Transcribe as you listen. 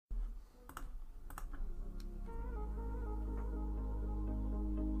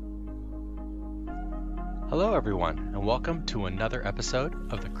Hello, everyone, and welcome to another episode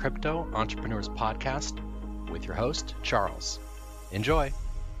of the Crypto Entrepreneurs Podcast with your host, Charles. Enjoy.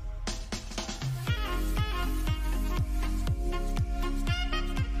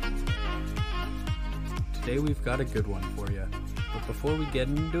 Today we've got a good one for you, but before we get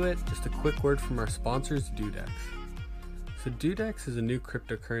into it, just a quick word from our sponsors, Dudex. So Dudex is a new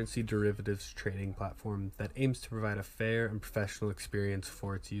cryptocurrency derivatives trading platform that aims to provide a fair and professional experience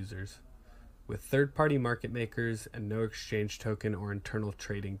for its users. With third-party market makers and no exchange token or internal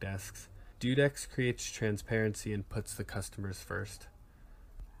trading desks, Dudex creates transparency and puts the customers first.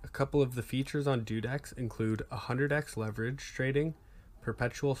 A couple of the features on Dudex include 100x leverage trading,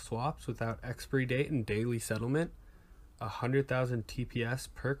 perpetual swaps without expiry date and daily settlement, 100,000 TPS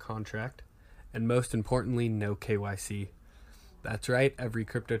per contract, and most importantly, no KYC. That's right, every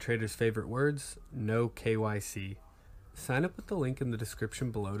crypto trader's favorite words, no KYC. Sign up with the link in the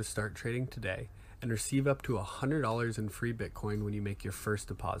description below to start trading today and receive up to $100 in free Bitcoin when you make your first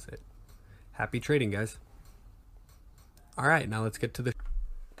deposit. Happy trading, guys. All right, now let's get to the...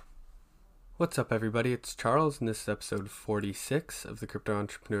 What's up, everybody? It's Charles, and this is episode 46 of the Crypto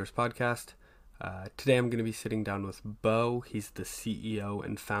Entrepreneurs Podcast. Today I'm going to be sitting down with Bo. He's the CEO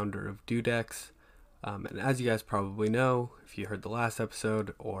and founder of Dudex. And as you guys probably know, if you heard the last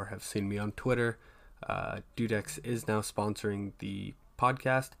episode or have seen me on Twitter, Dudex is now sponsoring the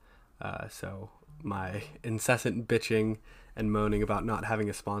podcast, so my incessant bitching and moaning about not having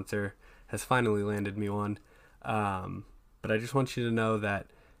a sponsor has finally landed me one. But I just want you to know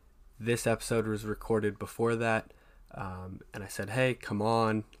that this episode was recorded before that, and I said, hey, come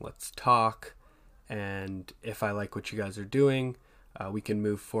on, let's talk, and if I like what you guys are doing, we can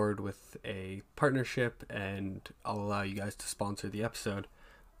move forward with a partnership, and I'll allow you guys to sponsor the episode.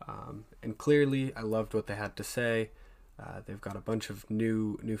 And clearly, I loved what they had to say. They've got a bunch of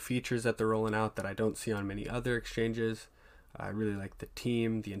new features that they're rolling out that I don't see on many other exchanges. I really like the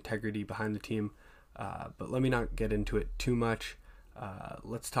team, the integrity behind the team. But let me not get into it too much.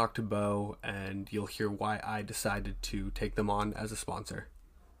 Let's talk to Bo, and you'll hear why I decided to take them on as a sponsor.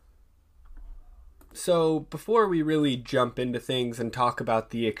 So before we really jump into things and talk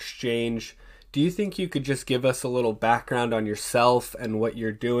about the exchange, do you think you could just give us a little background on yourself and what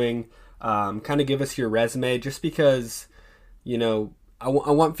you're doing? Kind of give us your resume, just because, you know, I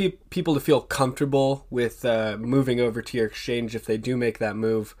want people to feel comfortable with moving over to your exchange if they do make that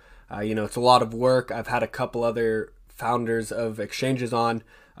move. It's a lot of work. I've had a couple other founders of exchanges on.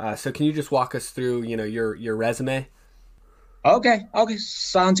 So can you just walk us through, your resume? Okay.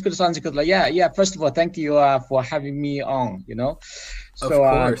 Sounds good. Yeah. First of all, thank you for having me on. Of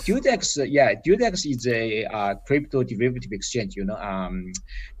course. Dudex is a crypto derivative exchange.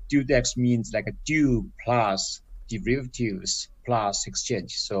 Dudex means like a due plus derivatives plus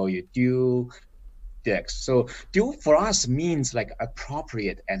exchange. So you do Dudex. So due for us means like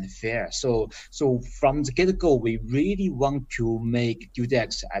appropriate and fair. So from the get-go, we really want to make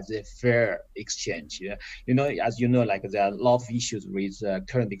Dudex as a fair exchange. As you know, like there are a lot of issues with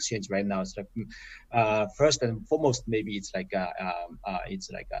current exchange right now. It's like first and foremost, maybe it's like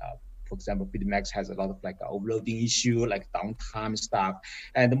for example, BitMEX has a lot of like overloading issue, like downtime stuff,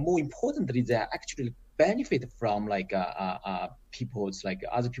 and more importantly, they actually benefit from like other people's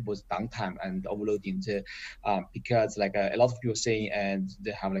downtime and overloading because like a lot of people saying and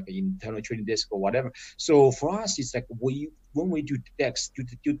they have like an internal trading desk or whatever. So for us, it's like when we do Dex,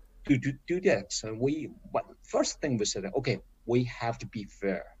 first thing we said, okay, we have to be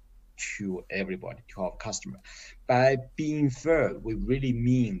fair to everybody, to our customer. By being fair, we really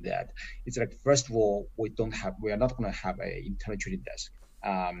mean that it's like, first of all, we are not going to have an internal trading desk.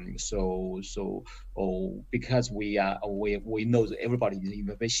 Because we know that everybody is in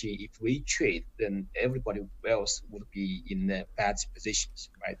information. If we trade, then everybody else would be in bad positions,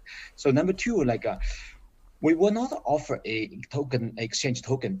 right? So number two, we will not offer a exchange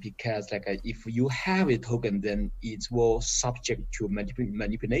token, because if you have a token, then it will subject to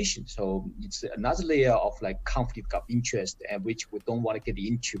manipulation. So it's another layer of like conflict of interest, and which we don't want to get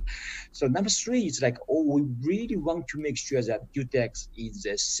into. So number three is we really want to make sure that Dudex is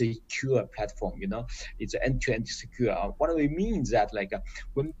a secure platform. It's end-to-end secure. What we mean is that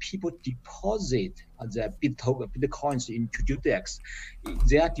when people deposit the Bitcoins into Dudex,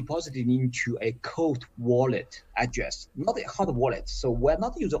 they are deposited into a cold wallet address, not a hard wallet. So we're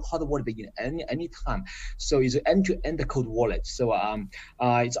not using hard wallet in any time. So it's an end-to-end cold wallet. So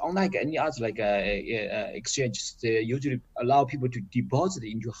it's unlike any other exchange. They usually allow people to deposit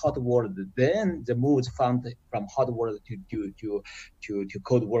into hard wallet, then the moves from hard wallet to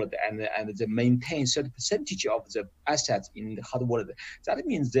cold wallet, and they maintain certain percentage of the assets in the hard wallet. That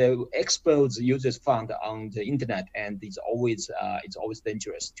means they expose users' found on the internet, and it's always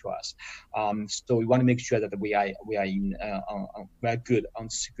dangerous to us. So we want to make sure that we are very good on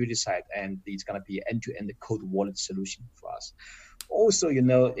the security side, and it's going to be end-to-end cold wallet solution for us. Also,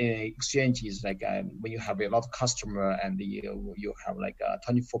 exchange is like when you have a lot of customer and you have like a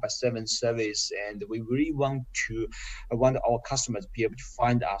 24/7 service, and we really want our customers to be able to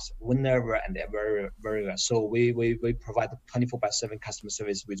find us whenever and wherever. So we provide 24/7 customer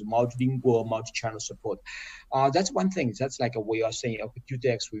service with multilingual, multi-channel support. That's one thing. That's like we are saying, okay,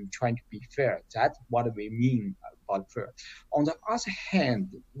 DudeX, we're trying to be fair. That's what we mean about fair. On the other hand,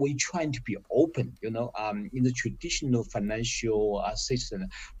 we're trying to be open. In the traditional financial system,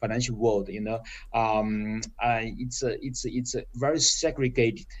 financial world, it's a very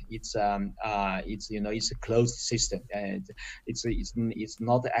segregated. It's a closed system, and it's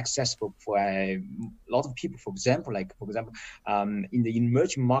not accessible for a lot of people. For example, in the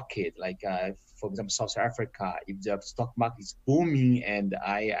emerging market, for example, South Africa, if the stock market is booming, and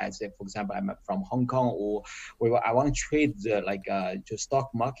I say, for example, I'm from Hong Kong, or I want to trade the stock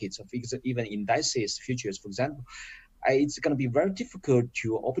markets, of even indices, futures, for example, it's going to be very difficult to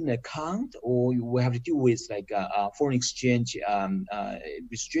open an account, or you will have to deal with foreign exchange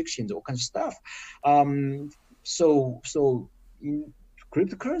restrictions, all kinds of stuff. So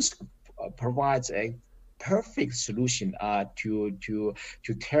cryptocurrency provides a perfect solution to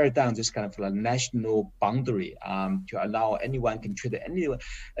tear down this kind of national boundary, to allow anyone can trade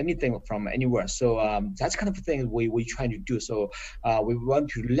anything from anywhere. So that's kind of thing we trying to do. So we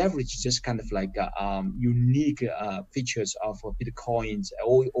want to leverage this kind of unique features of Bitcoins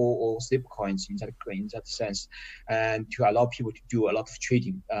or stablecoins in that sense, and to allow people to do a lot of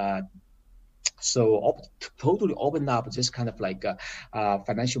trading. So totally open up this kind of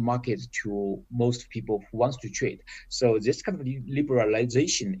financial market to most people who wants to trade. So this kind of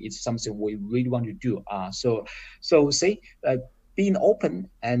liberalization is something we really want to do. So say being open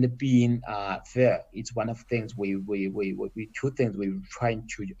and being fair, it's one of the things we two things we're trying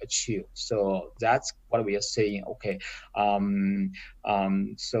to achieve. So that's what we are saying. Okay,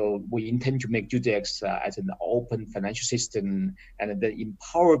 so we intend to make DudeX as an open financial system, and then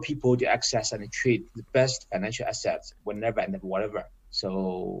empower people to access and trade the best financial assets whenever and whatever.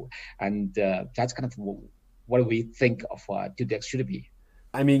 So, and that's kind of what we think of DudeX should be.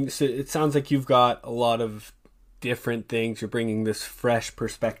 I mean, so it sounds like you've got a lot of different things. You're bringing this fresh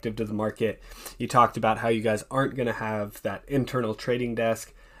perspective to the market. You talked about how you guys aren't going to have that internal trading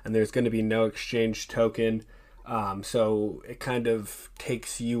desk, and there's going to be no exchange token. So it kind of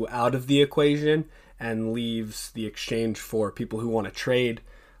takes you out of the equation and leaves the exchange for people who want to trade.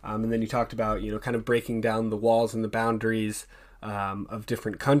 And then you talked about, kind of breaking down the walls and the boundaries of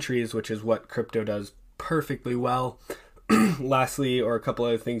different countries, which is what crypto does perfectly well. Lastly, or a couple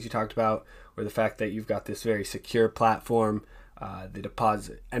other things you talked about, were the fact that you've got this very secure platform.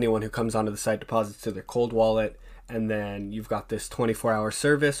 Anyone who comes onto the site deposits to their cold wallet, and then you've got this 24-hour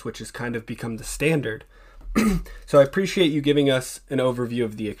service, which has kind of become the standard. So I appreciate you giving us an overview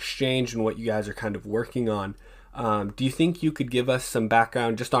of the exchange and what you guys are kind of working on. Do you think you could give us some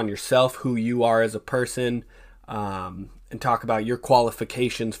background just on yourself, who you are as a person, and talk about your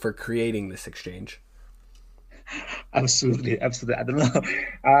qualifications for creating this exchange? Absolutely. I don't know.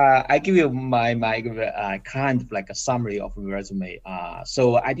 I give you my kind of like a summary of my resume.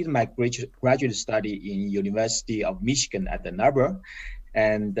 So I did my graduate study in University of Michigan at Ann Arbor,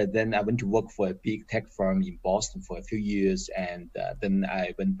 and then I went to work for a big tech firm in Boston for a few years, and then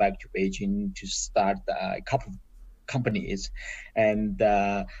I went back to Beijing to start a couple of companies, and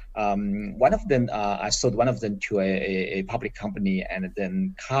one of them I sold one of them to a public company, and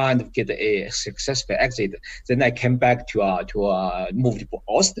then kind of get a successful exit. Then I came back to move to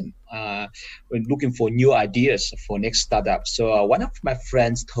Austin when looking for new ideas for next startup. So one of my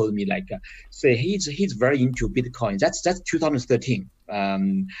friends told me say he's very into Bitcoin. That's 2013.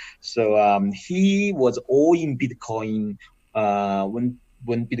 So he was all in Bitcoin when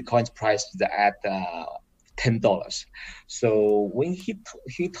Bitcoin's price is at $10. So when he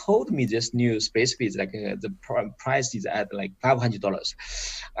told me this news, basically it's the price is at $500.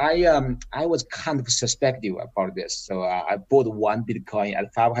 I was kind of suspective about this. So I bought one Bitcoin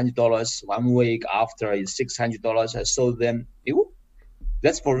at $500. 1 week after, it's $600. I sold them.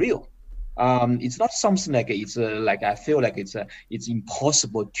 That's for real. It's not something I feel like it's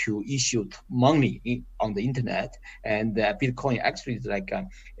impossible to issue money on the internet, and Bitcoin actually is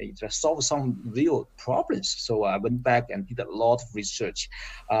it solves some real problems. So I went back and did a lot of research,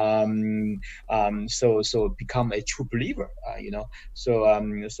 so become a true believer, So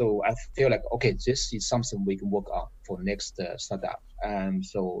I feel okay, this is something we can work on for next startup. And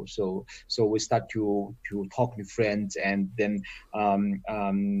so we start to talk with friends, and then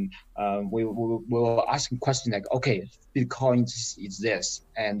we were asking questions like, okay, Bitcoin is this,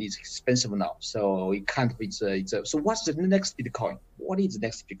 and it's expensive now, so it can't. So what's the next Bitcoin? What is the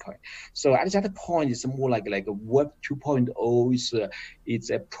next Bitcoin? So at that point, it's more like a Web 2.0. It's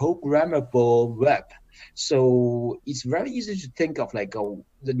a programmable web. So it's very easy to think of like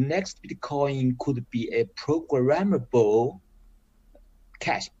the next Bitcoin could be a programmable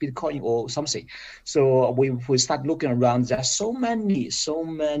cash, Bitcoin or something. So we start looking around. There's so many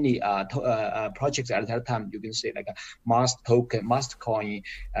projects at that time. You can say like a Mastercoin.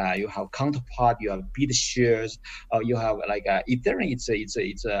 You have Counterpart. You have BitShares. You have like Ethereum. It's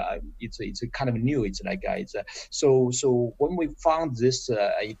a kind of new. It's like so when we found this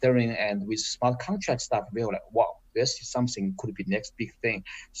Ethereum and with smart contract stuff, we were like, wow, this is something could be next big thing.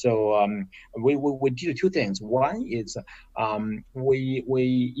 So we did two things. One is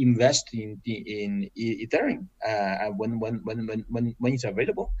we invest in Ethereum when it's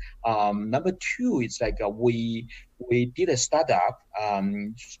available. Number two, it's like we did a startup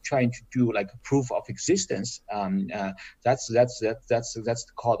trying to do like a proof of existence. That's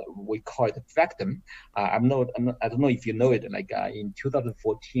called, we call it Factom. I don't know if you know it. Like in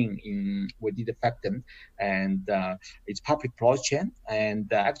 2014, we did a Factom, and it's public blockchain.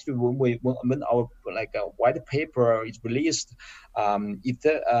 And actually, when our white paper is released,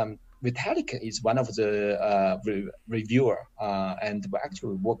 Vitalik is one of the reviewer, and we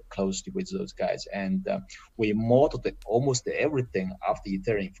actually work closely with those guys, and we modeled almost everything after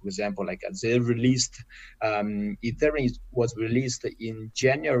Ethereum. For example, like they released, Ethereum was released in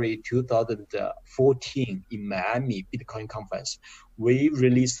January 2014 in Miami Bitcoin conference. We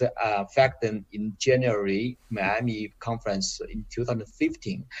released Factom in January Miami conference in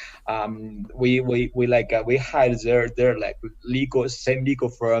 2015. We hired their like same legal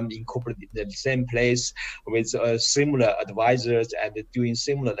firm, incorporated in the same place with similar advisors and doing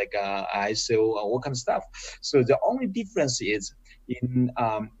similar like ISO all kind of stuff. So the only difference is in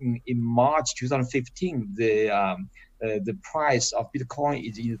March 2015 the price of Bitcoin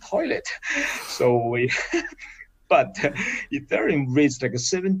is in the toilet. So we. But Ethereum raised like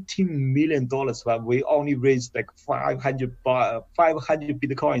 $17 million, but we only raised like 500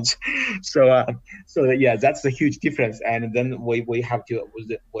 Bitcoins. So yeah, that's a huge difference. And then we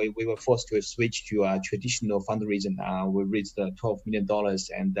were forced to switch to traditional fundraising. We raised $12 million,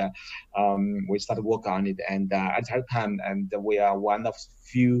 and we started work on it. And at that time, and we are one of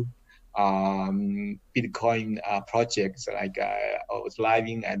few Bitcoin projects like I was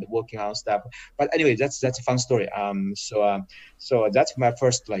living and working on stuff. But anyway, that's a fun story. So that's my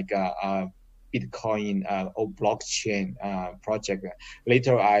first like Bitcoin or blockchain project.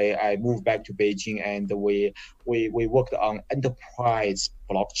 Later, I moved back to Beijing, and we worked on enterprise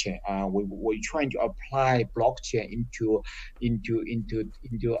blockchain. We trying to apply blockchain into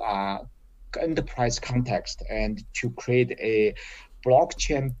enterprise context, and to create a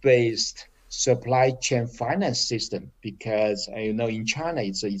blockchain-based supply chain finance system, because in China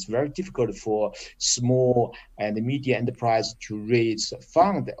it's very difficult for small and medium enterprise to raise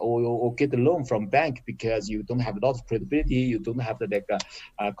fund or get a loan from bank, because you don't have a lot of credibility, you don't have the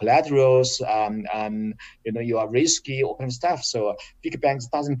collaterals, you are risky, all kind of stuff. So big banks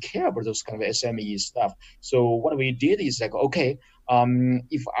doesn't care about those kind of SME stuff. So what we did is like, okay,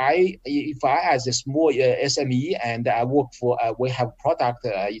 if I as a small SME and I work for, we have product,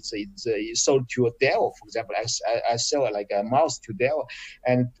 it's sold to Dell, for example. I sell like a mouse to Dell,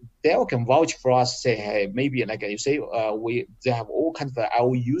 and Dell can vouch for us, say, hey, maybe like you say, they have all kinds of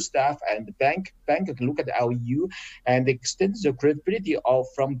LU stuff, and the bank can look at the LU and extend the credibility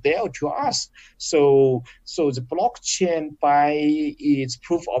from Dell to us. So the blockchain, by its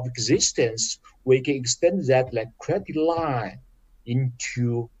proof of existence, we can extend that like credit line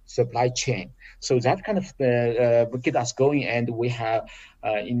into supply chain. So that kind of get us going, and we have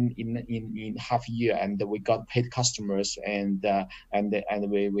in half a year, and we got paid customers, and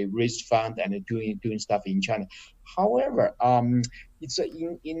we raised fund and doing stuff in China. However, it's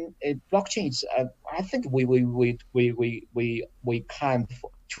in blockchain. It's I think we can't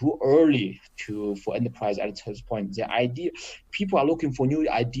too early for enterprise at this point. The idea, people are looking for new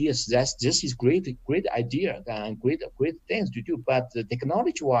ideas. This is great idea and great things to do, but the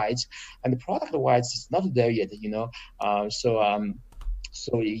technology wise and the product wise, it's not there yet.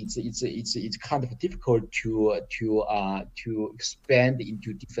 So it's kind of difficult to expand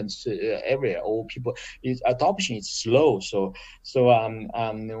into different area, or people adoption is slow. So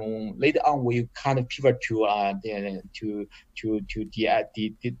later on we kind of pivot to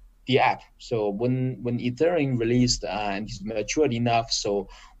the app. So when Ethereum released and is matured enough, so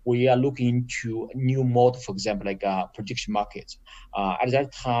we are looking into new model, for example, like prediction markets. At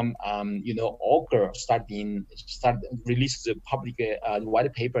that time, Augur started released the public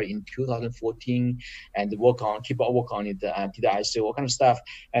white paper in 2014, and keep on work on it, did ICO, all kind of stuff.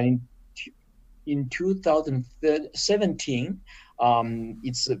 And in 2017,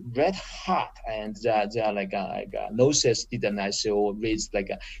 it's red hot, and they are like Gnosis did an ICO, raised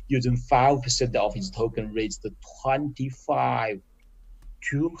using 5% of its token, raised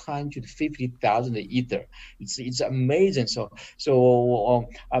 250,000 Ether. It's amazing.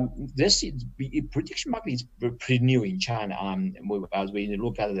 This prediction market is pretty new in China. As we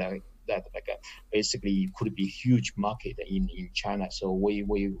look at that basically could be huge market in China. So we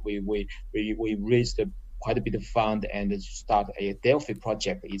raised quite a bit of fund and start a Delphi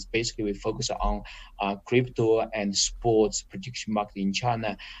project. It's basically we focus on crypto and sports prediction market in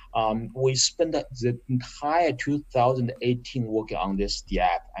China. We spent the entire 2018 working on this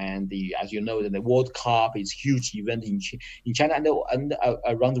app, and as you know, the World Cup is a huge event in China and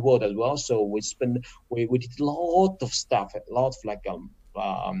around the world as well. So we did a lot of stuff, a lot of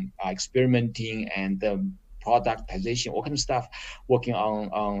experimenting and productization, all kind of stuff, working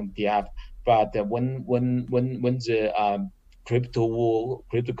on the app. But when the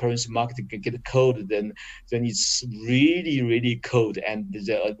cryptocurrency market get cold, then it's really cold, and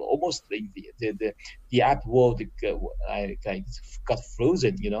almost the app world got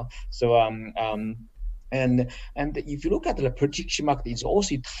frozen, So and if you look at the prediction market, it's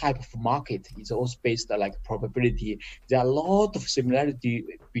also a type of market. It's also based on probability. There are a lot of similarity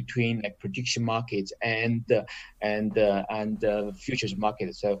between prediction markets and futures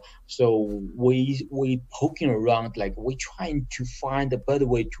market. So we poking around, we're trying to find a better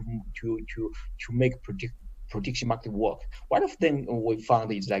way to make prediction market work. One of them we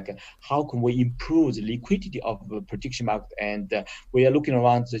found is how can we improve the liquidity of the prediction market, and we are looking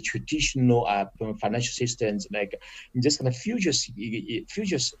around the traditional financial systems, in this kind of futures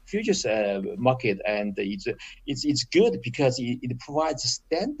market, and it's good because it provides a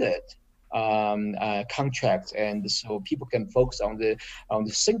standard contracts, and so people can focus on the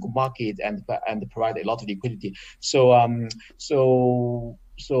single market and provide a lot of liquidity. So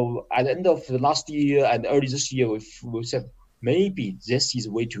at the end of the last year and early this year, we said maybe this is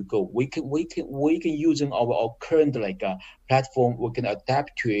the way to go. We can using our current platform. We can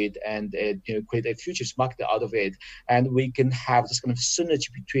adapt to it and create a futures market out of it, and we can have this kind of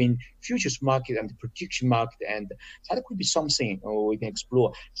synergy between futures market and the prediction market, and that could be something we can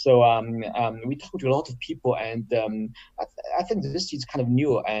explore. So we talked to a lot of people, and I think this is kind of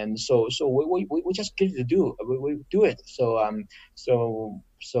new, and so we just get to do. We do it. So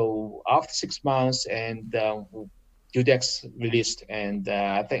after 6 months, and DudeX released, and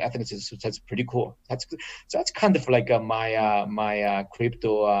I think that's pretty cool. That's kind of my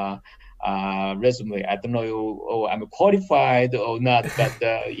crypto resume. I don't know I'm qualified or not, but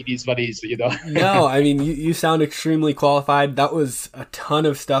it is what it is, No, I mean, you sound extremely qualified. That was a ton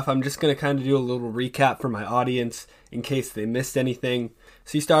of stuff. I'm just going to kind of do a little recap for my audience in case they missed anything.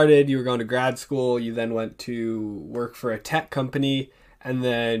 So you were going to grad school, you then went to work for a tech company, and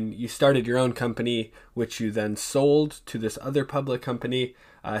then you started your own company, which you then sold to this other public company.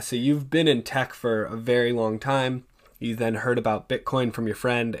 So you've been in tech for a very long time. You then heard about Bitcoin from your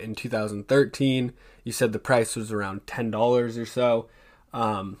friend in 2013. You said the price was around $10 or so.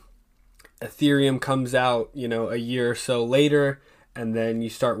 Ethereum comes out, a year or so later, and then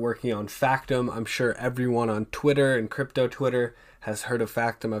you start working on Factom. I'm sure everyone on Twitter and crypto Twitter has heard of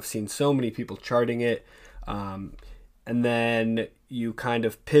Factom. I've seen so many people charting it. And then you kind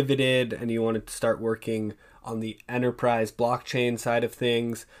of pivoted and you wanted to start working on the enterprise blockchain side of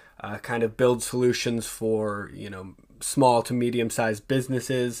things, kind of build solutions for, small to medium-sized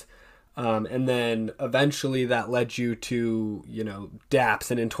businesses. And then eventually that led you to,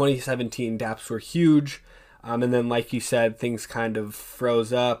 dApps. And in 2017, dApps were huge. And then, like you said, things kind of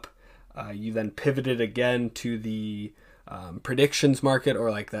froze up. You then pivoted again to the predictions market,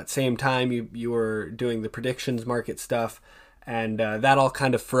 or that same time you were doing the predictions market stuff, and that all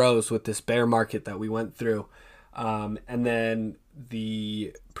kind of froze with this bear market that we went through, and then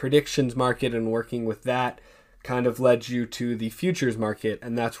the predictions market and working with that kind of led you to the futures market,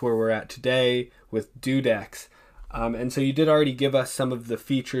 and that's where we're at today with DudeX. And so you did already give us some of the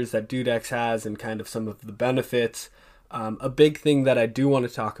features that DudeX has and kind of some of the benefits. A big thing that I do want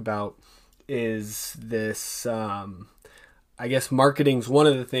to talk about is this I guess marketing's one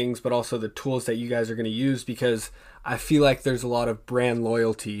of the things, but also the tools that you guys are going to use, because I feel like there's a lot of brand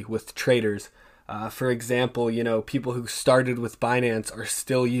loyalty with traders. For example, people who started with Binance are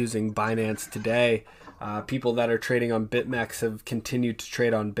still using Binance today. People that are trading on BitMEX have continued to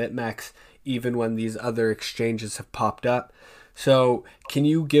trade on BitMEX even when these other exchanges have popped up. So can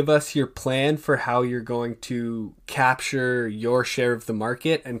you give us your plan for how you're going to capture your share of the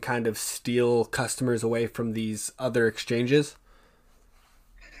market and kind of steal customers away from these other exchanges?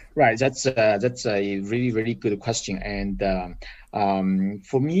 Right, that's a really really good question, and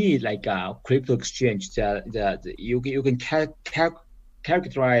for me, like crypto exchange, you can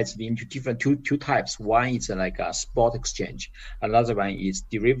characterize it into different two types. One is like a spot exchange, another one is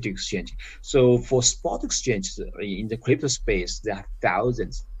derivative exchange. So for spot exchange in the crypto space, there are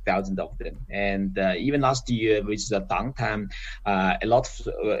thousands of them, and even last year with the downtime, a lot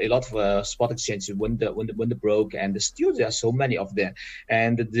of spot exchanges went broke, and still there are so many of them,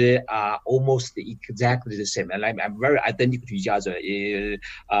 and they are almost exactly the same, and I'm very identical to each other.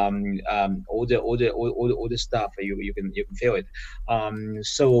 All the stuff you can feel it.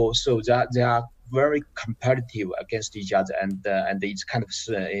 So that they are very competitive against each other, and it's kind of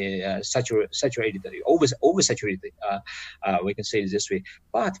saturated, oversaturated. We can say it this way.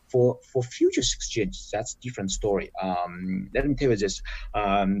 But for futures exchange, that's a different story. Let me tell you this.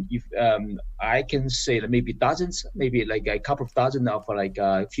 If I can say that maybe dozens, maybe like a couple of dozen of like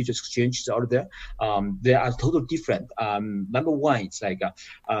futures exchanges out there. They are totally different. Number one, it's like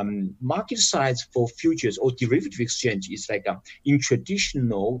market size for futures or derivative exchange is like in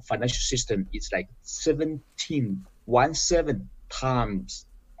traditional financial system, it's like 17 times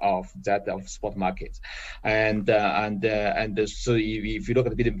of that of spot markets, and so if you look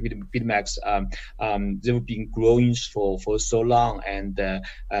at BitMEX, they've been growing for so long, and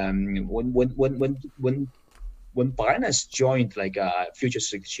when Binance joined like a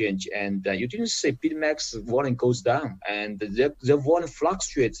futures exchange, and you didn't say BitMEX volume goes down, and the volume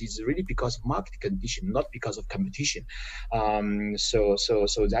fluctuates is really because of market condition, not because of competition. So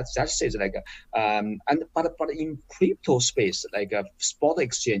that says like but in crypto space, like a spot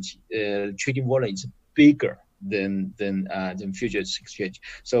exchange, trading volume is bigger than futures exchange.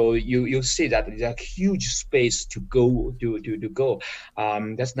 So you see that there's a huge space to go to go.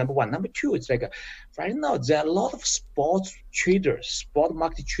 That's number one. Number two, it's like right now there are a lot of spot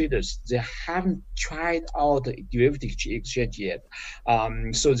market traders. They haven't tried out the derivative exchange yet.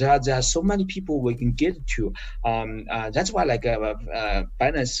 So there are so many people we can get to. That's why like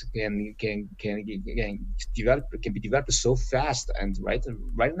Binance can be developed so fast, and right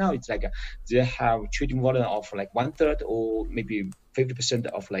now it's like they have trading volume of like 1/3 or maybe 50%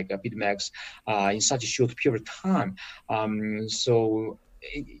 of like a BitMEX in such a short period of time. So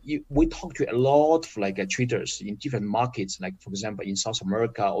we talk to a lot of like traders in different markets, like for example in South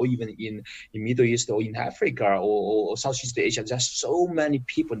America, or even in Middle East, or in Africa, or Southeast Asia. There's so many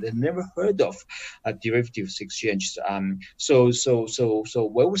people that never heard of derivatives exchanges. So we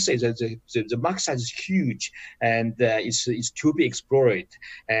would say that the market size is huge, and it's to be explored.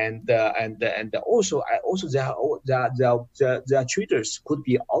 And also there are traders could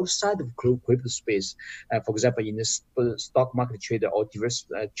be outside of crypto space. For example, in the stock market trader, or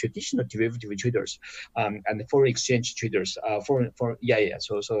traditional derivative traders, and foreign exchange traders,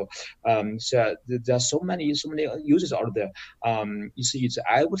 So there are so many users out there.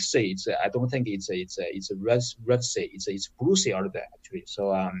 I would say I don't think it's a red sea. It's blue sea out there actually.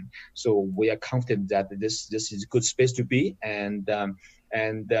 So we are confident that this is a good space to be, and there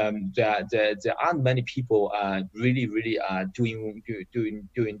aren't many people really doing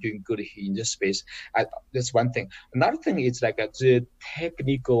good in this space. That's one thing. Another thing is like the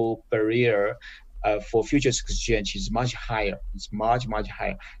technical barrier for futures exchange is much higher. It's much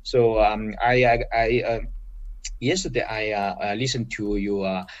higher. So yesterday I listened to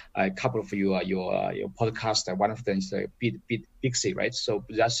a couple of your podcast. One of them is Bixi, right? So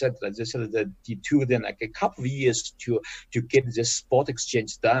they said that it took them like a couple of years to get the spot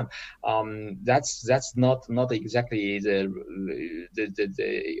exchange done. That's not exactly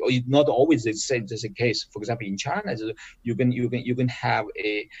or not always the same case. For example, in China, you can have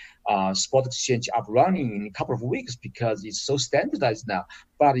a spot exchange up running in a couple of weeks because it's so standardized now.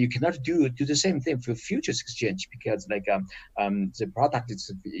 But you cannot do the same thing for futures exchange, because like the product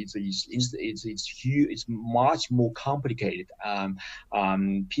is huge. It's much more complicated.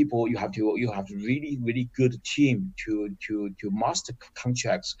 People, you have really good team to master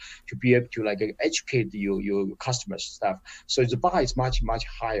contracts, to be able to like educate your customers stuff. So the bar is much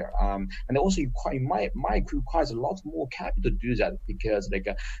higher. And also might requires a lot more capital to do that, because like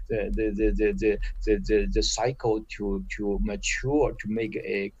the cycle to mature, to make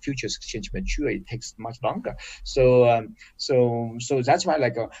a futures exchange mature, it takes much longer. So so that's why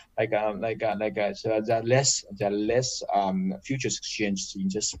so there are less futures exchanges in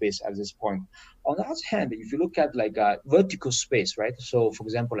this space at this point. On the other hand, if you look at vertical space, right? So for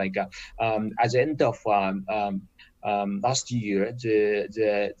example, at the end of last year,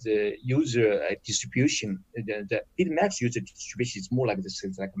 the user distribution, the BitMEX user distribution is more like this.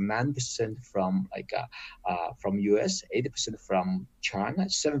 It's like 9% from US, 8% from China,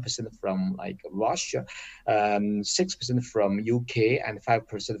 7% from Russia, 6% from UK, and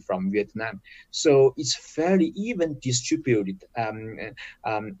 5% from Vietnam. So it's fairly even distributed.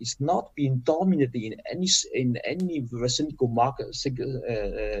 It's not being dominated in any single market,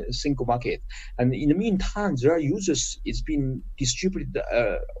 single market. And in the meantime, there are users. It's been distributed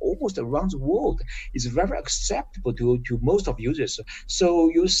almost around the world. It's very acceptable to most of users. So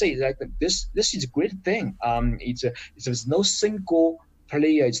you say this is a great thing. There's no single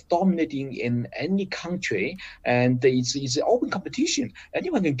player is dominating in any country, and it's an open competition.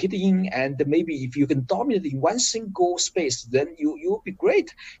 Anyone can get in, and maybe if you can dominate in one single space, then you'll be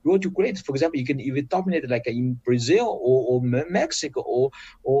great. You will do great. For example, if you dominate in Brazil or Mexico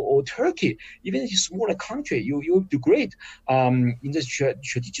or Turkey, even in a smaller country, you'll do great. In the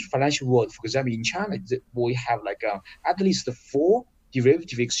strategic financial world, for example, in China, we have at least 4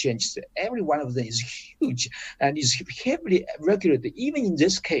 derivative exchanges. Every one of them is huge and is heavily regulated. Even in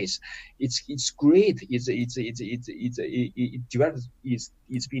this case, it's great. It's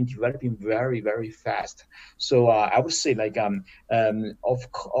been developing very, very fast. So I would say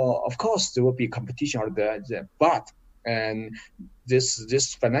of course there will be competition out there, but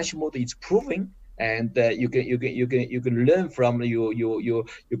this financial model is proving. And you can learn from your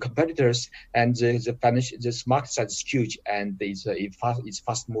competitors, and this market size is huge, and it's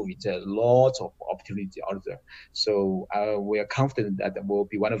fast moving. There are lots of opportunity out there. So we are confident that we'll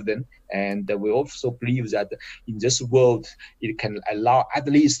be one of them, and we also believe that in this world it can allow at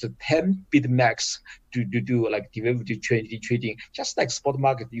least 10 BitMEX to do derivative trading. Just like spot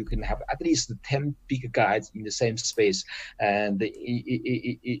market, you can have at least 10 big guys in the same space, and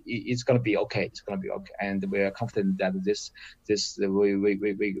it's gonna be okay. It's gonna be okay, and we are confident that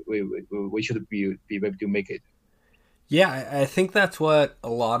we should be able to make it. Yeah, I think that's what a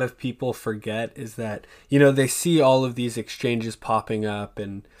lot of people forget, is that, they see all of these exchanges popping up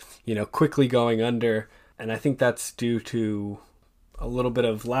and, quickly going under. And I think that's due to a little bit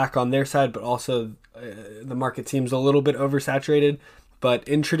of lack on their side, but also the market seems a little bit oversaturated. But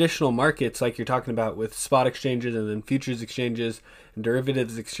in traditional markets, like you're talking about with spot exchanges and then futures exchanges and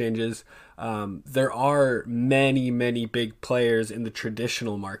derivatives exchanges, there are many, many big players in the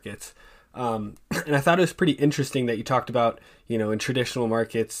traditional markets. And I thought it was pretty interesting that you talked about, in traditional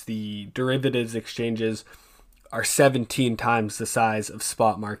markets, the derivatives exchanges are 17 times the size of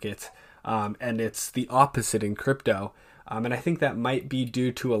spot markets. And it's the opposite in crypto. And I think that might be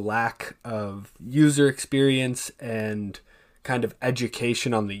due to a lack of user experience and kind of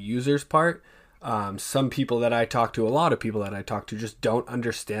education on the user's part. Some people that I talk to, a lot of people that I talk to, just don't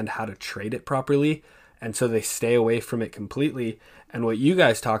understand how to trade it properly. And so they stay away from it completely. And what you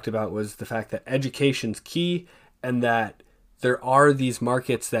guys talked about was the fact that education's key, and that there are these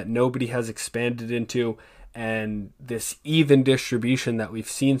markets that nobody has expanded into, and this even distribution that we've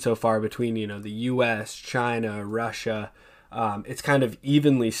seen so far between, the US, China, Russia, it's kind of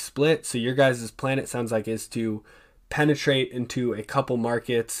evenly split. So your guys' plan, it sounds like, is to penetrate into a couple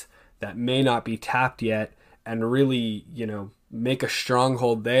markets that may not be tapped yet, and really, make a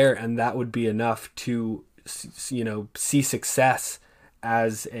stronghold there, and that would be enough to, see success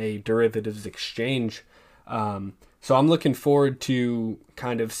as a derivatives exchange. So I'm looking forward to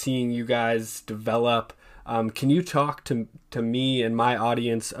kind of seeing you guys develop. Can you talk to me and my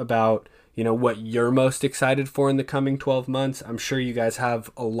audience about, what you're most excited for in the coming 12 months? I'm sure you guys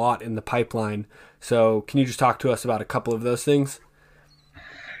have a lot in the pipeline. So can you just talk to us about a couple of those things?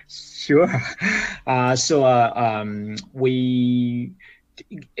 Sure. A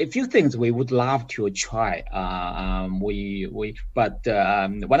few things we would love to try. But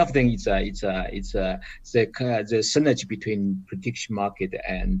one of them is the synergy between prediction market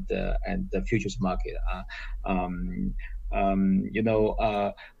and the futures market.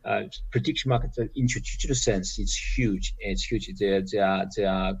 Prediction market in traditional sense, it's huge. It's huge. There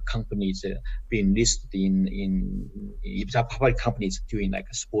are companies being listed in public companies doing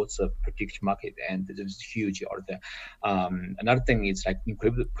sports prediction market, and it's huge out there. Another thing is in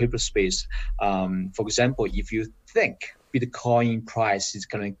crypto space. For example, if you think Bitcoin price is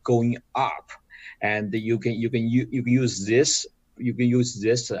going up, and you can use this use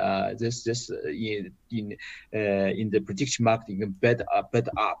this in the prediction market. You can bet up,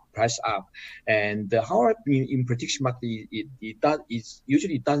 price up, and however in prediction market it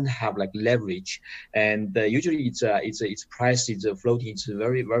usually doesn't have like leverage, and usually its price is floating. It's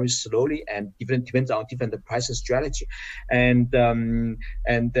very very slowly and depends on different price strategy, and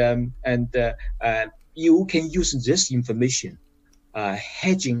you can use this information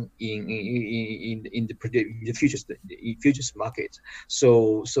hedging in the futures market.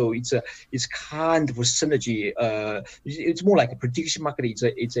 So it's kind of a synergy. It's more like a prediction market. It's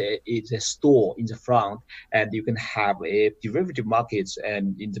a store in the front, and you can have a derivative markets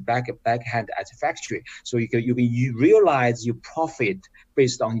and in the backhand at the factory. So you realize your profit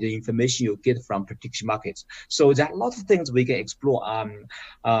based on the information you get from prediction markets. So there are a lot of things we can explore.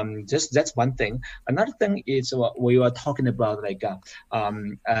 Just that's one thing. Another thing is we were talking about like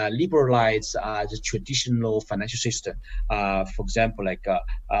liberalize the traditional financial system. For example, like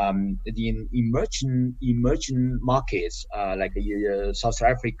in emerging markets like South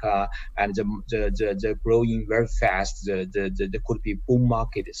Africa, and the growing very fast. The could be boom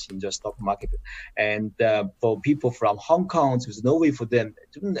markets in the stock market, and for people from Hong Kong, there's no way for them.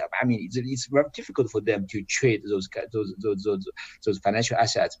 I mean, it's very difficult for them to trade those financial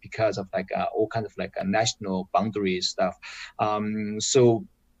assets because of like all kinds of like national boundary stuff. So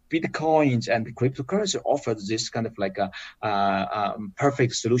Bitcoins and cryptocurrency offers this kind of like a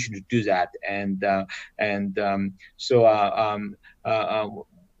perfect solution to do that,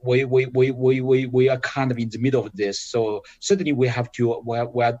 we are kind of in the middle of this. So certainly we have to.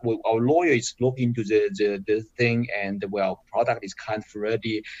 Our lawyer is looking into the thing, and our product is kind of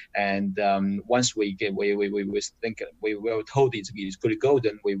ready. And once we think we were told it's good to go,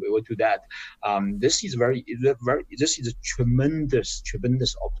 then we will do that. This is a tremendous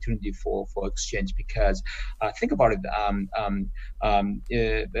opportunity for exchange, because think about it.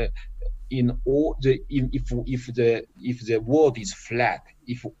 If the world is flat,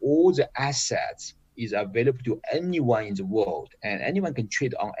 if all the assets is available to anyone in the world, and anyone can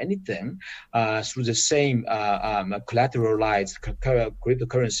trade on anything through the same collateralized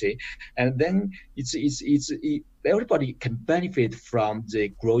cryptocurrency, and then everybody can benefit from the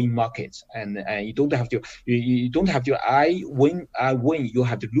growing markets, and you don't have to I win you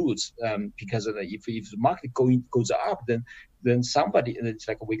have to lose, because if the market goes up, then somebody, it's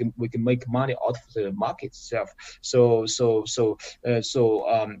like we can make money out of the market itself. So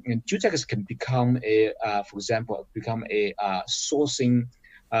Dudex can become for example, sourcing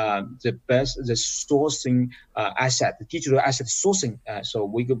the sourcing asset, the digital asset sourcing. So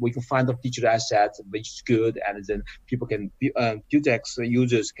we can find a digital asset which is good, and then people can Dudex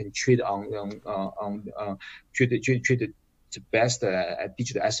users can trade trade the best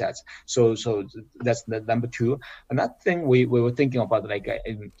digital assets. So that's the number two. Another thing we were thinking about, like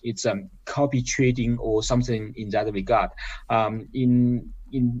it's copy trading or something in that regard. In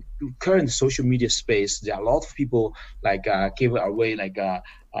current social media space, there are a lot of people like give away like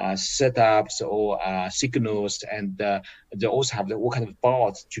setups or signals, and they also have all kind of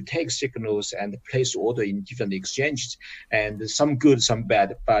bots to take signals and place order in different exchanges, and some good, some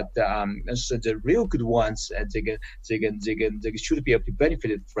bad. But so the real good ones, they should be able to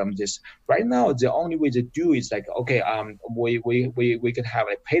benefit from this. Right now, the only way to do is like, okay, we can have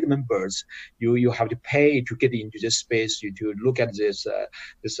like paid members. You have to pay to get into this space. To look at this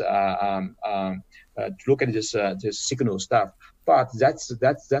signal stuff. But that's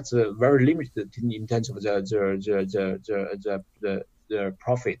very limited in terms of the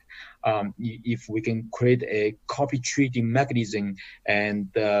profit. If we can create a copy trading mechanism,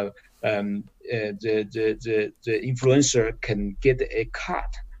 and the influencer can get a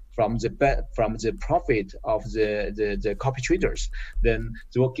cut from the profit of the copy traders, then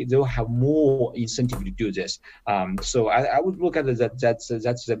they will have more incentive to do this. So I would look at it that's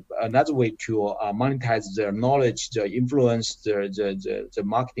another way to monetize their knowledge, their influence, the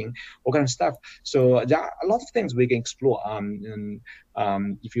marketing, all kind of stuff. So there are a lot of things we can explore.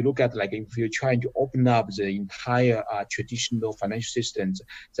 If you look at, like, if you're trying to open up the entire traditional financial systems,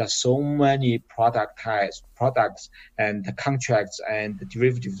 there are so many products and contracts and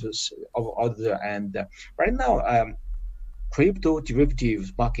derivatives of other. And right now, crypto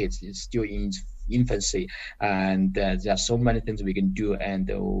derivatives markets is still in its infancy, and there are so many things we can do, and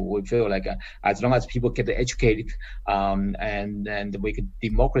we feel like as long as people get educated, and we can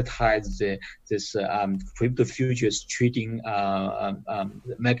democratize this crypto futures trading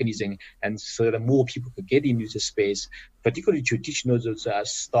mechanism, and so that more people could get into the space, particularly traditional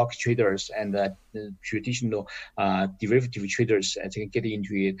stock traders and traditional derivative traders they can get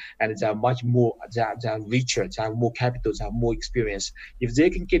into it, and they are much more, they are richer, they have more capital, they have more experience. If they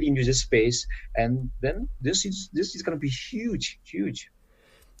can get into this space, and then this is going to be huge, huge.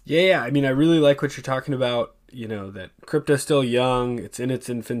 Yeah, I mean, I really like what you're talking about. That crypto's still young; it's in its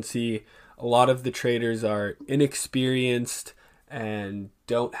infancy. A lot of the traders are inexperienced and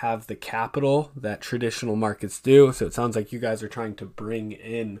don't have the capital that traditional markets do. So it sounds like you guys are trying to bring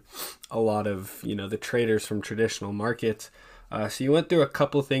in a lot of, the traders from traditional markets. So you went through a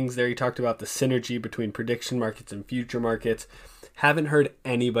couple things there. You talked about the synergy between prediction markets and future markets. Haven't heard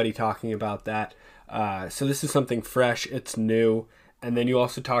anybody talking about that. So this is something fresh. It's new. And then you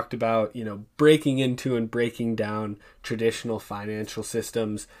also talked about, breaking into and breaking down traditional financial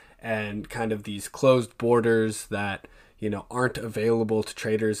systems and kind of these closed borders that aren't available to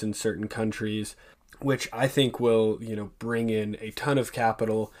traders in certain countries, which I think will, bring in a ton of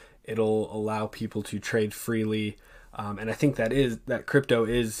capital. It'll allow people to trade freely. And I think that crypto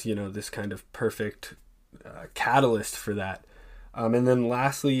is, this kind of perfect catalyst for that. And then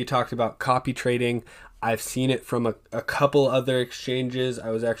lastly, you talked about copy trading. I've seen it from a couple other exchanges. I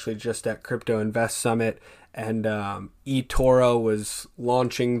was actually just at Crypto Invest Summit, and eToro was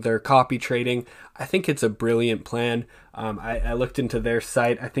launching their copy trading. I think it's a brilliant plan. I looked into their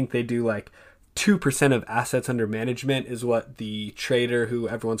site. I think they do like 2% of assets under management is what the trader who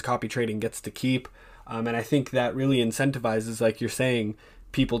everyone's copy trading gets to keep. And I think that really incentivizes, like you're saying,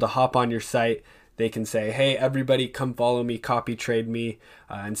 people to hop on your site. They can say, hey, everybody come follow me, copy trade me.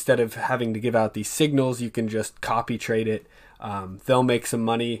 Instead of having to give out these signals, you can just copy trade it. They'll make some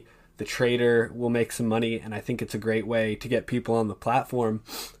money. The trader will make some money. And I think it's a great way to get people on the platform.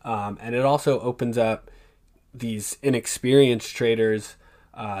 And it also opens up these inexperienced traders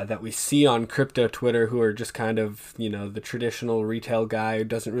that we see on crypto Twitter who are just kind of, the traditional retail guy who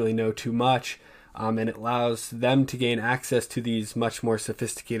doesn't really know too much. And it allows them to gain access to these much more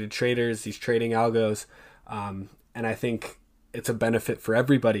sophisticated traders, these trading algos. And I think it's a benefit for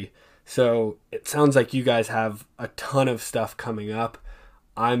everybody. So it sounds like you guys have a ton of stuff coming up.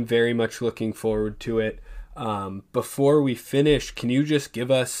 I'm very much looking forward to it. Before we finish, can you just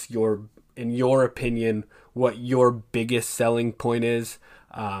give us in your opinion, what your biggest selling point is?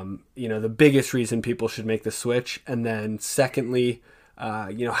 The biggest reason people should make the switch. And then secondly,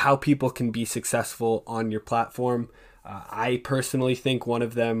 how people can be successful on your platform. I personally think one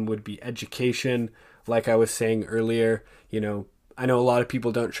of them would be education. Like I was saying earlier, I know a lot of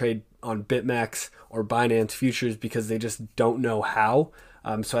people don't trade on BitMEX or Binance futures because they just don't know how.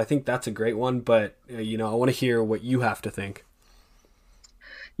 So I think that's a great one, but I want to hear what you have to think.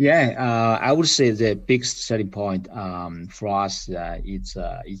 Yeah, I would say the biggest selling point for us is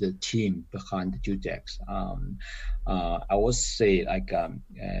a team behind Dudex. I would say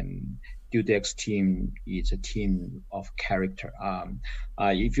Dudex team is a team of character.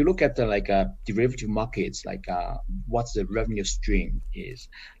 If you look at the derivative markets, what the revenue stream is.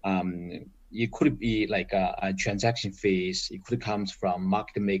 It could be a transaction fees. It could come from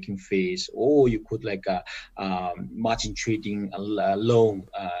market making fees, or you could margin trading, loan,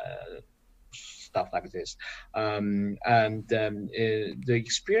 stuff like this. The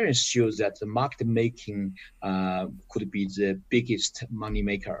experience shows that the market making could be the biggest money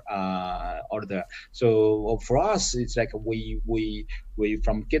maker out there. So for us, it's we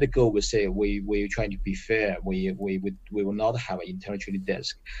from get go we say we're trying to be fair. We will not have an internal trading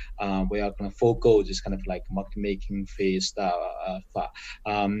desk. We are going to forego this kind of market making phase stuff. Let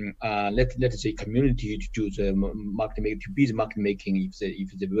the community to do the market making, to be the market making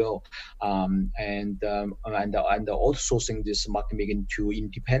if they will, and outsourcing this market making to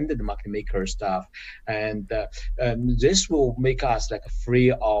independent market maker stuff, and this will make us free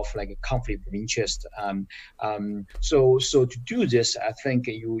of a conflict of interest. So to do this, I think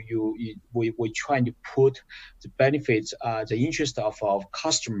we're trying to put the benefits, the interest of our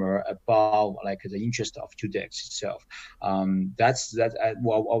customer above the interest of Dudex itself. That's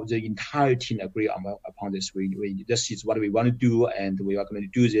the entire team agree upon this. This is what we want to do, and we are going to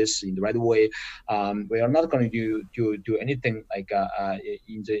do this in the right way. We are not going to do anything to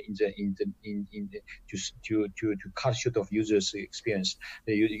cut short of users' experience,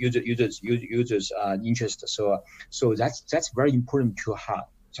 the users interest. So that's very important to us.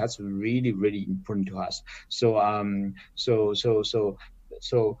 That's really, really important to us. So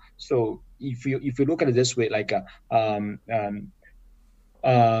if you look at it this way,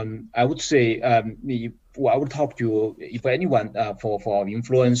 I would say I would talk to if anyone for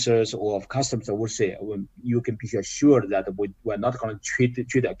influencers or customers, I would say you can be assured that we're not going to treat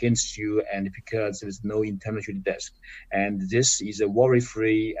against you, and because there's no internal trading desk, and this is a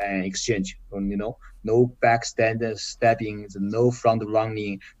worry-free exchange. No backstabbing, no front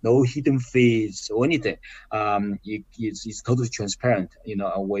running, no hidden fees or anything. It's totally transparent.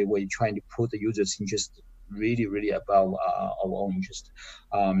 We're trying to put the user's interest really above our own interest.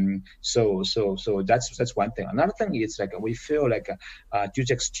 So that's one thing. Another thing is like we feel like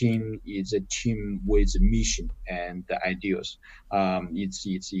DudeX team is a team with a mission and ideals.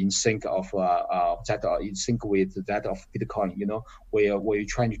 It's in sync of that, in sync with that of Bitcoin. Where we're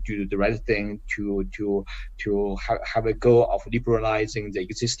trying to do the right thing to have a goal of liberalizing the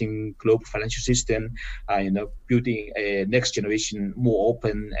existing global financial system. Building a next generation more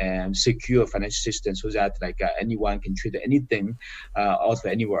open and secure financial system so that anyone can trade anything out of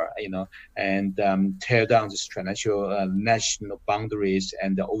anywhere, and tear down this financial national boundaries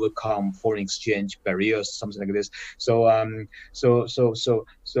and overcome foreign exchange barriers, something like this. So I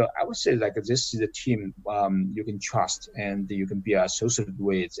would say this is a team you can trust and you can be associated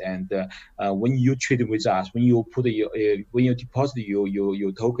with. And when you trade with us, when you deposit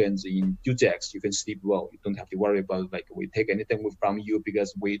your tokens in DudeX, you can sleep well. You don't have to worry about we take anything from you,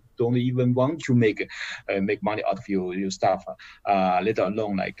 because we don't even want to make money out of your stuff, let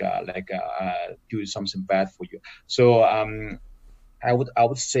alone do something bad for you. So I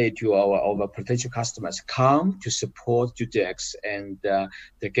would say to our potential customers, come to support DudeX, and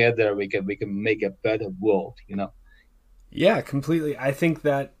together we can make a better world. Yeah, completely. I think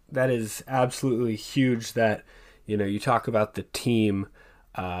that is absolutely huge. That you talk about the team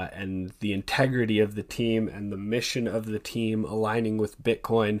and the integrity of the team and the mission of the team aligning with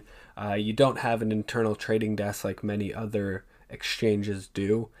Bitcoin. You don't have an internal trading desk like many other exchanges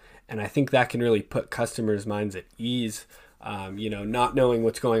do, and I think that can really put customers' minds at ease. Not knowing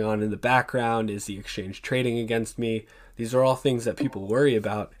what's going on in the background. Is the exchange trading against me? These are all things that people worry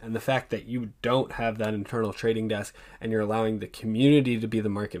about. And the fact that you don't have that internal trading desk and you're allowing the community to be the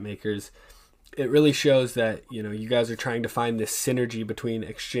market makers, it really shows that, you guys are trying to find this synergy between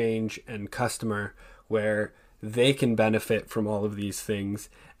exchange and customer where they can benefit from all of these things.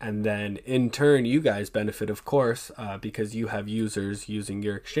 And then in turn, you guys benefit, of course, because you have users using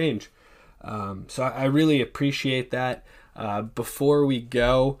your exchange. So I really appreciate that. Before we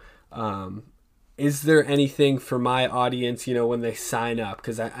go, is there anything for my audience, when they sign up?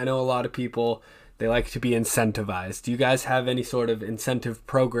 Because I know a lot of people, they like to be incentivized. Do you guys have any sort of incentive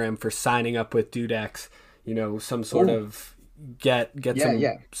program for signing up with DudeX? Some sort of get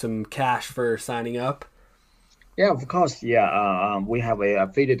some cash for signing up? Yeah, of course. Yeah, we have a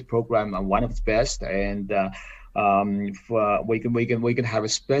affiliate program, one of the best, and we can have a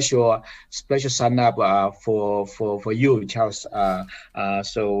special sign up for you, Charles.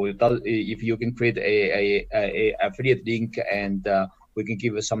 So if you can create a affiliate link, and we can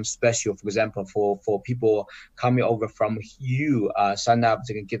give you some special, for example, for people coming over from you sign up,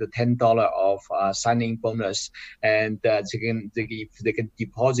 they can get a $10 of signing bonus, and they can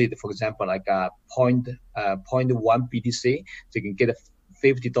deposit, for example, like a 0.1 BTC, they can get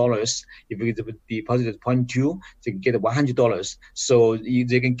 $50. If you deposit 0.2, they can get $100. So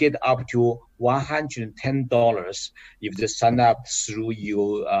they can get up to $110 if they sign up through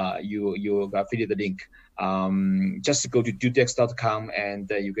your affiliate link. Just go to dudex.com, and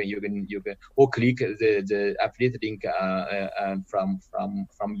you can or click the affiliate link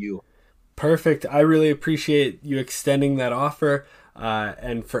from you. Perfect. I really appreciate you extending that offer.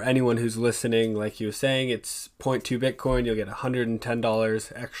 And for anyone who's listening, like you were saying, it's 0.2 Bitcoin. You'll get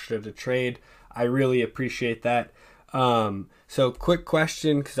 $110 extra to trade. I really appreciate that. So quick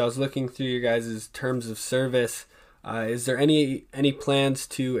question, because I was looking through your guys' terms of service. Is there any plans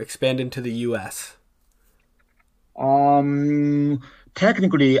to expand into the U.S.?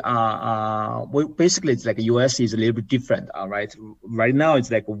 Technically, basically it's like US is a little bit different. Right. Right now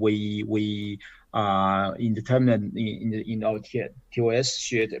it's like we indeterminate in our TOS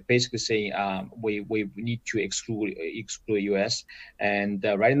should basically say we need to exclude US, and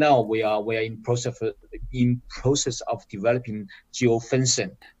right now we are in process of developing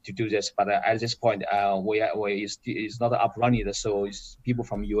geofencing to do this, but at this point it's not up running, so it's people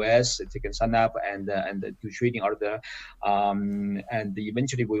from US, they can sign up and do trading out there, and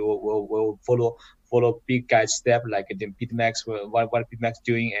eventually we will follow big guys step like the BitMEX, what BitMEX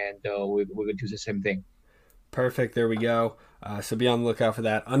doing, and we're going to do the same thing. Perfect. There we go. So be on the lookout for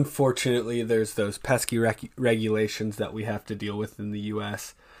that. Unfortunately, there's those pesky regulations that we have to deal with in the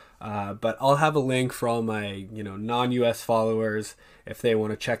U.S. But I'll have a link for all my non-U.S. followers if they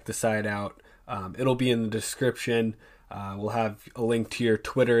want to check the site out. It'll be in the description. We'll have a link to your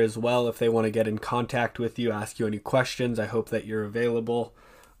Twitter as well if they want to get in contact with you, ask you any questions. I hope that you're available.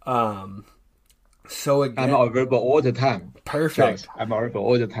 So again, I'm available all the time. Perfect. Charles, I'm available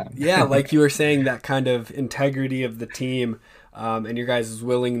all the time. Yeah, like you were saying, that kind of integrity of the team and your guys'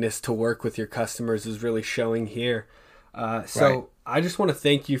 willingness to work with your customers is really showing here. Right. I just want to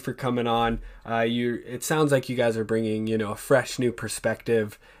thank you for coming on. It sounds like you guys are bringing, a fresh new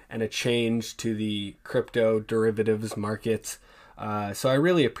perspective and a change to the crypto derivatives markets. So I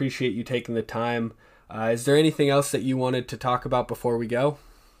really appreciate you taking the time. Is there anything else that you wanted to talk about before we go?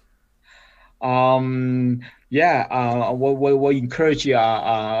 We encourage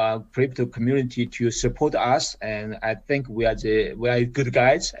crypto community to support us, and I think we are good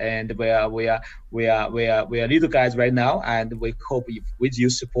guys, and we are little guys right now, and we hope with your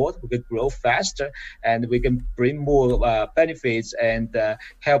support we can grow faster, and we can bring more benefits and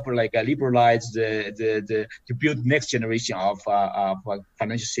help liberalize the to build next generation of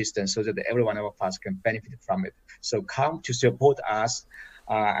financial system so that every one of us can benefit from it. So come to support us.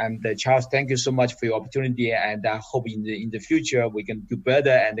 And Charles, thank you so much for your opportunity, and I hope in the future we can do better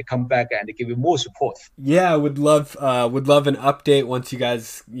and come back and give you more support. Yeah, would love an update once you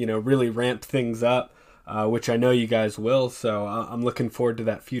guys really ramp things up, which I know you guys will. So I'm looking forward to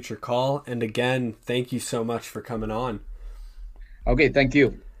that future call. And again, thank you so much for coming on. Okay, thank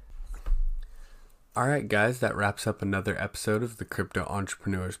you. All right, guys, that wraps up another episode of the Crypto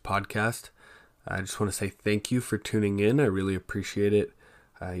Entrepreneurs Podcast. I just want to say thank you for tuning in. I really appreciate it.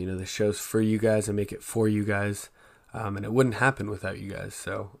 The show's for you guys. I make it for you guys. And it wouldn't happen without you guys.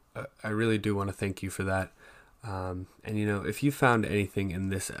 So I really do want to thank you for that. If you found anything in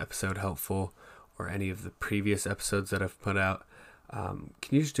this episode helpful or any of the previous episodes that I've put out, can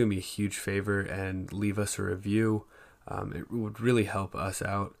you just do me a huge favor and leave us a review? It would really help us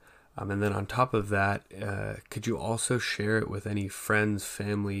out. And then on top of that, could you also share it with any friends,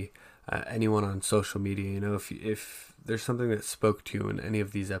 family, anyone on social media? If there's something that spoke to you in any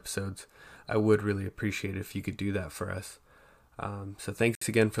of these episodes, I would really appreciate it if you could do that for us. So thanks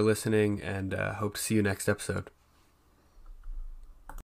again for listening, and hope to see you next episode.